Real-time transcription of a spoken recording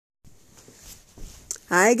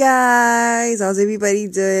Hi guys, how's everybody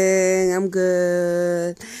doing? I'm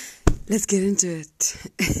good. Let's get into it.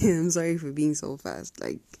 I'm sorry for being so fast.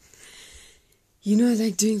 I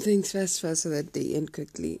like doing things fast so that they end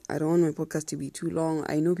quickly. I don't want my podcast to be too long.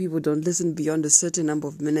 I know people don't listen beyond a certain number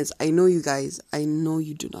of minutes. I know you guys. I know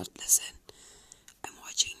you do not listen. I'm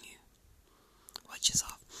watching you. Watch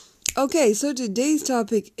yourself. Okay, so today's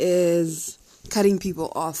topic is cutting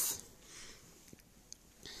people off.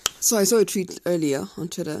 So I saw a tweet earlier on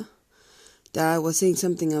Twitter that was saying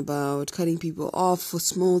something about cutting people off for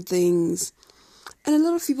small things. And a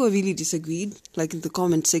lot of people really disagreed, like in the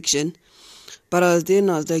comment section. But I was there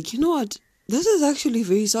and I was like, you know what? This is actually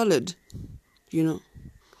very solid,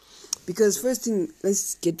 Because first thing,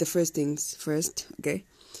 let's get the first things first, okay?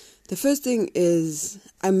 The first thing is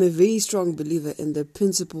I'm a very strong believer in the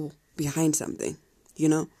principle behind something,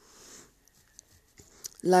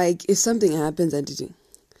 Like if something happens and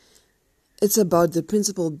it's about the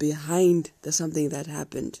principle behind the something that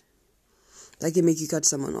happened. That can make you cut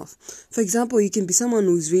someone off. For example, you can be someone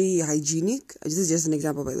who's very hygienic. This is just an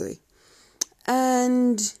example, by the way.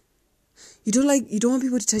 And you don't want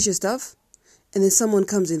people to touch your stuff. And then someone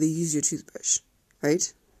comes and they use your toothbrush.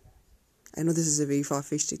 Right? I know this is a very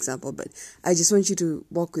far-fetched example, but I just want you to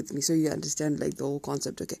walk with me so you understand the whole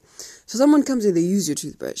concept, okay? So someone comes and they use your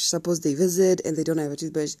toothbrush. Suppose they visit and they don't have a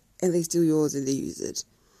toothbrush and they steal yours and they use it.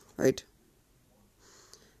 Right?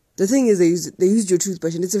 The thing is, they used your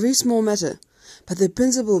toothbrush, and it's a very small matter. But the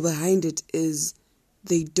principle behind it is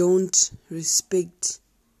they don't respect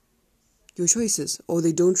your choices, or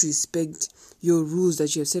they don't respect your rules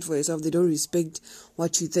that you have set for yourself. They don't respect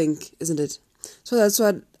what you think, isn't it? So that's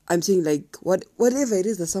what I'm saying, whatever it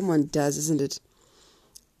is that someone does, isn't it?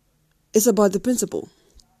 It's about the principle.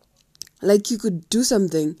 Like, you could do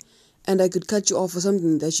something, and I could cut you off for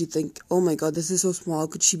something that you think, oh my God, this is so small, how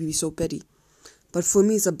could she be so petty? But for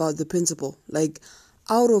me, it's about the principle. Like,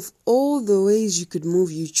 out of all the ways you could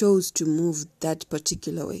move, you chose to move that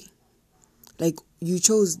particular way. Like, you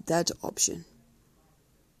chose that option.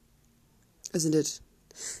 Isn't it?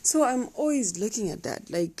 So I'm always looking at that.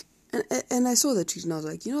 And I saw the tweet and I was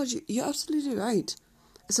like, you know what, you're absolutely right.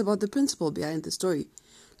 It's about the principle behind the story.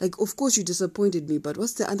 Like, of course you disappointed me, but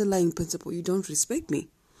what's the underlying principle? You don't respect me.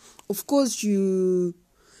 Of course you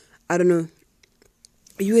were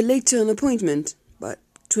late to an appointment. But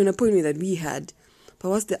to an appointment that we had. But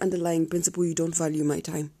what's the underlying principle? You don't value my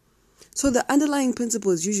time. So the underlying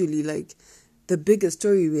principle is usually the bigger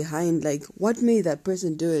story behind what made that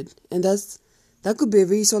person do it. And that could be a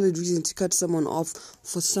very solid reason to cut someone off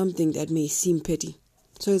for something that may seem petty.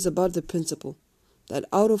 So it's about the principle. That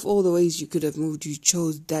out of all the ways you could have moved, you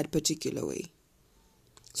chose that particular way.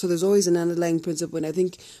 So there's always an underlying principle, and I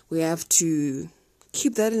think we have to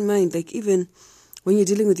keep that in mind. Even when you're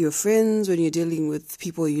dealing with your friends, when you're dealing with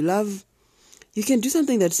people you love, you can do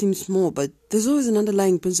something that seems small, but there's always an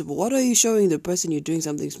underlying principle. What are you showing the person you're doing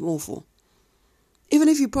something small for? Even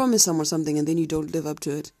if you promise someone something and then you don't live up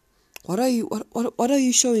to it, what are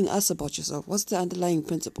you showing us about yourself? What's the underlying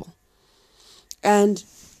principle? And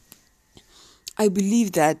I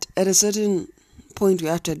believe that at a certain point we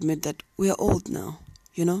have to admit that we're old now,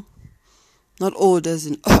 Not old as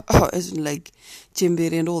in like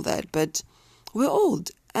Chimbiri and all that, but we're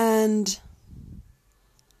old, and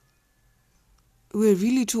we're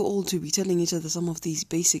really too old to be telling each other some of these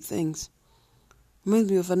basic things. Reminds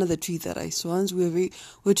me of another tweet that I saw once.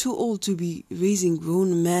 We're too old to be raising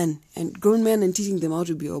grown men and teaching them how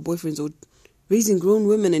to be our boyfriends, or raising grown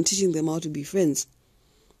women and teaching them how to be friends.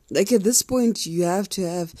 At this point, you have to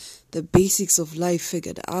have the basics of life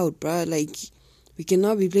figured out, bruh. We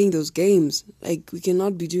cannot be playing those games. We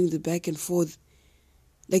cannot be doing the back and forth.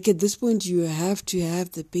 At this point, you have to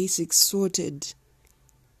have the basics sorted.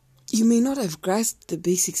 You may not have grasped the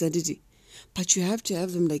basics, but you have to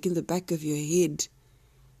have them, in the back of your head.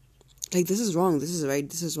 This is wrong, this is right,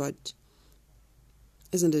 this is what.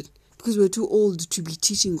 Isn't it? Because we're too old to be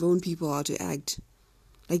teaching grown people how to act.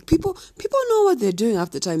 People know what they're doing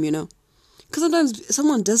half the time, Because sometimes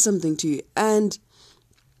someone does something to you, and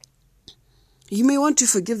you may want to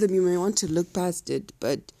forgive them, you may want to look past it,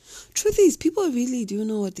 but truth is, people really do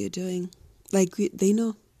know what they're doing. They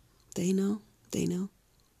know.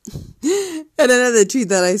 And another tweet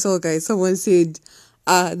that I saw, guys, someone said,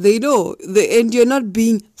 they know, and you're not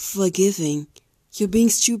being forgiving, you're being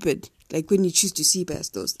stupid, when you choose to see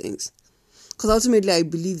past those things. Because ultimately, I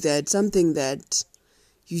believe that something that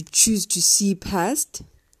you choose to see past,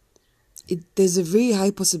 there's a very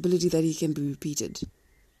high possibility that it can be repeated,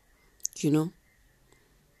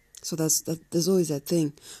 So there's always that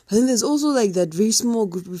thing. And then there's also that very small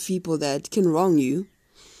group of people that can wrong you,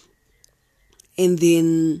 and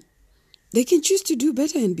then they can choose to do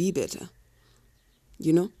better and be better,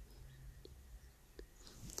 you know?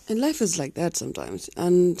 And life is like that sometimes.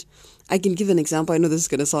 And I can give an example. I know this is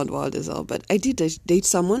going to sound wild as well, but I did date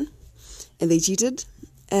someone and they cheated.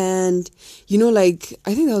 And, like,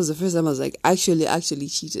 I think that was the first time I was like, actually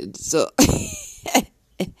cheated. So,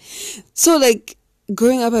 like,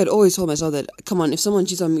 growing up, I'd always told myself that, come on, if someone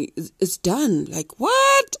cheats on me, it's done. Like,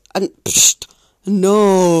 what? And,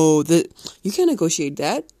 no, you can't negotiate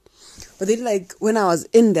that. But then, like, when I was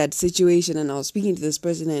in that situation and I was speaking to this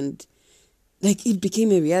person and, like, it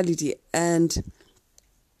became a reality. And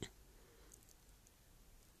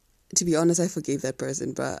to be honest, I forgave that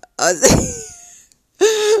person, but I was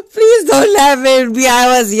please don't laugh at me.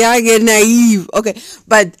 I was young and naive. Okay,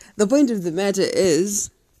 but the point of the matter is,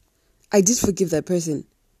 I did forgive that person.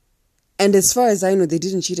 And as far as I know, they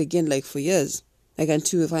didn't cheat again, like, for years. Like,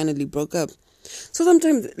 until we finally broke up. So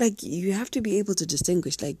sometimes, like, you have to be able to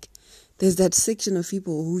distinguish. Like, there's that section of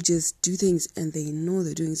people who just do things and they know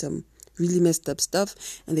they're doing some really messed up stuff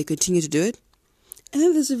and they continue to do it. And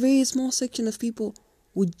then there's a very small section of people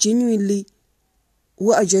who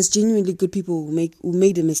are just genuinely good people who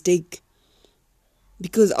made a mistake.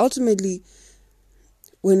 Because ultimately,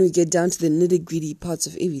 when we get down to the nitty-gritty parts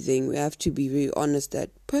of everything, we have to be very honest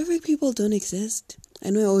that perfect people don't exist. I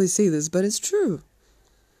know I always say this, but it's true.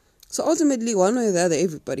 So ultimately, one way or the other,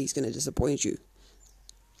 everybody's going to disappoint you.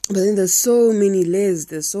 But then there's so many layers,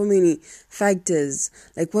 there's so many factors.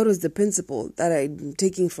 Like, what was the principle that I'm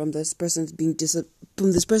taking from this person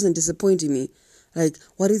disappointing me? Like,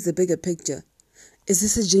 what is the bigger picture? Is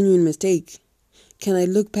this a genuine mistake? Can I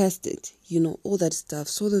look past it? All that stuff.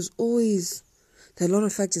 So there are a lot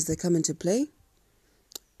of factors that come into play.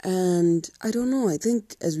 And I don't know, I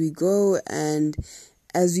think as we grow and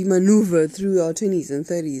as we maneuver through our 20s and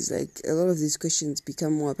 30s, like, a lot of these questions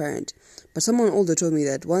become more apparent. But someone older told me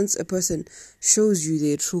that once a person shows you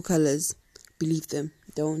their true colors, believe them.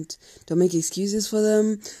 Don't make excuses for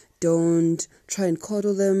them. Don't try and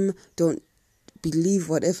coddle them. Don't believe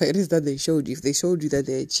whatever it is that they showed you. If they showed you that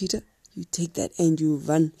they're a cheater, you take that and you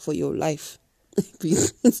run for your life.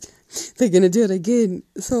 Because they're going to do it again.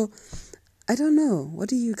 So, I don't know. What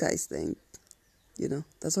do you guys think?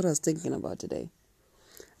 That's what I was thinking about today.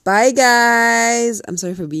 Bye, guys. I'm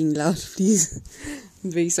sorry for being loud, please. I'm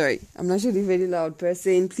very sorry. I'm not really a very loud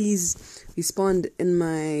person. Please respond in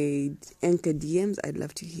my Anchor DMs. I'd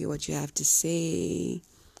love to hear what you have to say.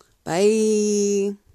 Bye.